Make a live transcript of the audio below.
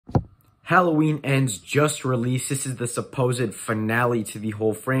Halloween Ends just released. This is the supposed finale to the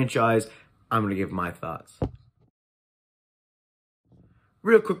whole franchise. I'm going to give my thoughts.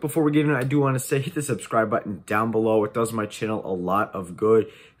 Real quick before we get into it, I do want to say hit the subscribe button down below. It does my channel a lot of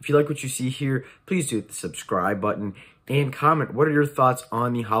good. If you like what you see here, please do hit the subscribe button and comment. What are your thoughts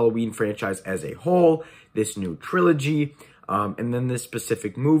on the Halloween franchise as a whole, this new trilogy, and then this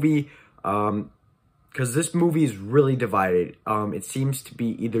specific movie? Because this movie is really divided. It seems to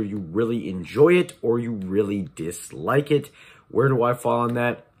be either you really enjoy it or you really dislike it. Where do I fall on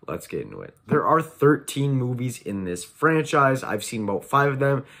that? Let's get into it. There are 13 movies in this franchise. I've seen about 5 of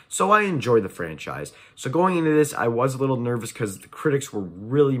them, so I enjoy the franchise. So going into this, I was a little nervous because the critics were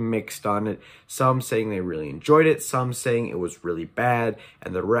really mixed on it. Some saying they really enjoyed it, some saying it was really bad,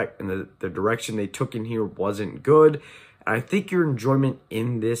 and the direction they took in here wasn't good. And I think your enjoyment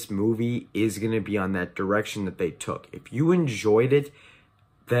in this movie is going to be on that direction that they took. If you enjoyed it,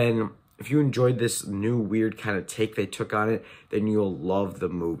 then if you enjoyed this new weird kind of take they took on it, then you'll love the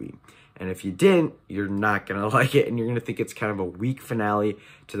movie. And if you didn't, you're not going to like it, and you're going to think it's kind of a weak finale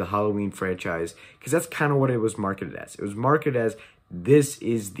to the Halloween franchise, because that's kind of what it was marketed as. It was marketed as, this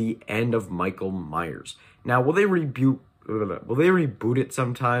is the end of Michael Myers. Now, will they reboot it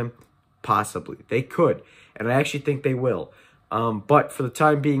sometime? Possibly. They could, and I actually think they will. But for the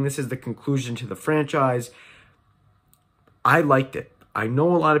time being, this is the conclusion to the franchise. I liked it. I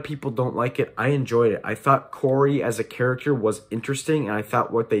know a lot of people don't like it. I enjoyed it. I thought Corey as a character was interesting, and I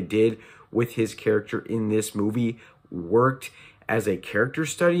thought what they did with his character in this movie worked as a character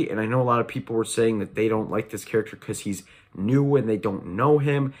study. And I know a lot of people were saying that they don't like this character because he's new and they don't know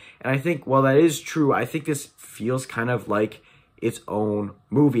him. And I think, while that is true, I think this feels kind of like its own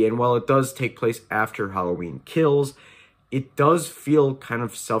movie. And while it does take place after Halloween Kills, it does feel kind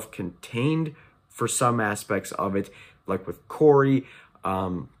of self-contained for some aspects of it, like with Corey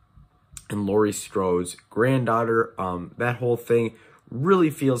and Laurie Strode's granddaughter. That whole thing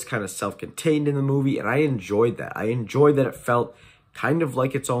really feels kind of self-contained in the movie, and I enjoyed that. I enjoyed that it felt kind of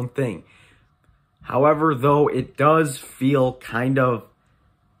like its own thing. However, though, it does feel kind of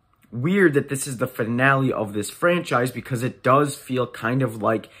weird that this is the finale of this franchise, because it does feel kind of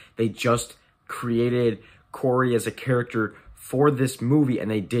like they just created Corey as a character for this movie, and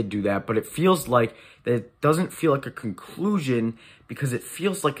they did do that, but it feels like that it doesn't feel like a conclusion, because it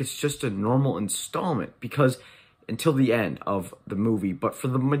feels like it's just a normal installment, because until the end of the movie. But for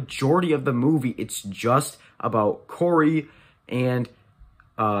the majority of the movie, it's just about Corey and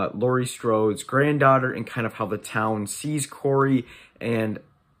Laurie Strode's granddaughter, and kind of how the town sees Corey and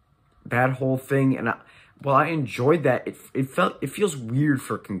that whole thing. And while I enjoyed that, it feels weird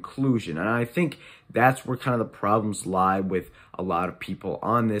for conclusion. And I think that's where kind of the problems lie with a lot of people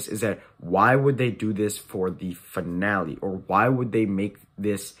on this, is that why would they do this for the finale? Or why would they make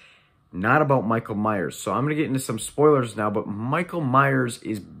this not about Michael Myers? So I'm going to get into some spoilers now, but Michael Myers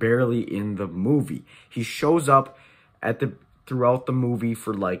is barely in the movie. He shows up throughout the movie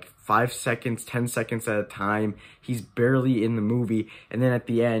for like 5 seconds, 10 seconds at a time. He's barely in the movie. And then at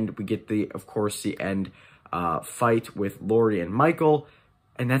the end, we get of course, the end fight with Laurie and Michael.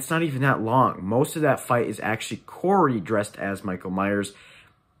 And that's not even that long. Most of that fight is actually Corey dressed as Michael Myers.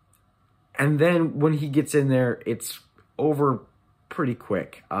 And then when he gets in there, it's over pretty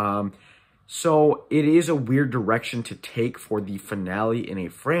quick. So it is a weird direction to take for the finale in a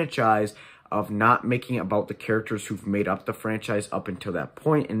franchise, of not making it about the characters who've made up the franchise up until that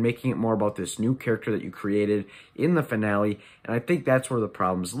point, and making it more about this new character that you created in the finale. And I think that's where the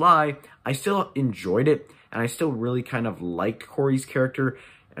problems lie. I still enjoyed it, and I still really kind of liked Corey's character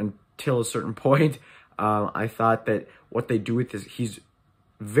until a certain point. I thought that what they do with this, he's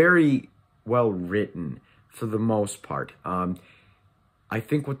very well written for the most part. I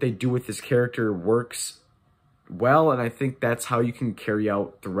think what they do with this character works well, and I think that's how you can carry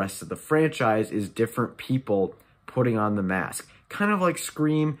out the rest of the franchise, is different people putting on the mask. Kind of like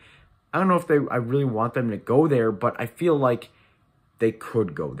Scream. I don't know if I really want them to go there, but I feel like they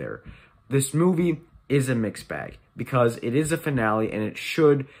could go there. This movie is a mixed bag, because it is a finale, and it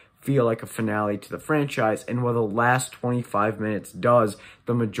should feel like a finale to the franchise, and while the last 25 minutes does,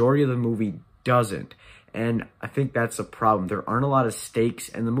 the majority of the movie doesn't. And I think that's a problem. There aren't a lot of stakes,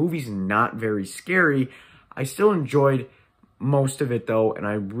 and the movie's not very scary. I still enjoyed most of it, though, and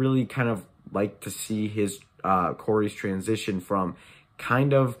I really kind of like to see Corey's transition from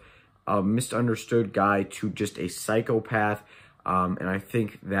kind of a misunderstood guy to just a psychopath, and I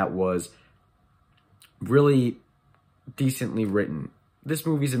think that was really decently written. This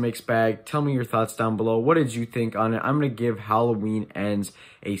movie's a mixed bag. Tell me your thoughts down below. What did you think on it? I'm going to give Halloween Ends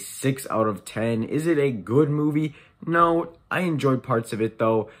a 6 out of 10. Is it a good movie? note. I enjoyed parts of it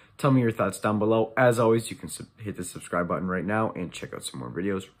though. Tell me your thoughts down below. As always, you can hit the subscribe button right now and check out some more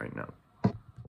videos right now.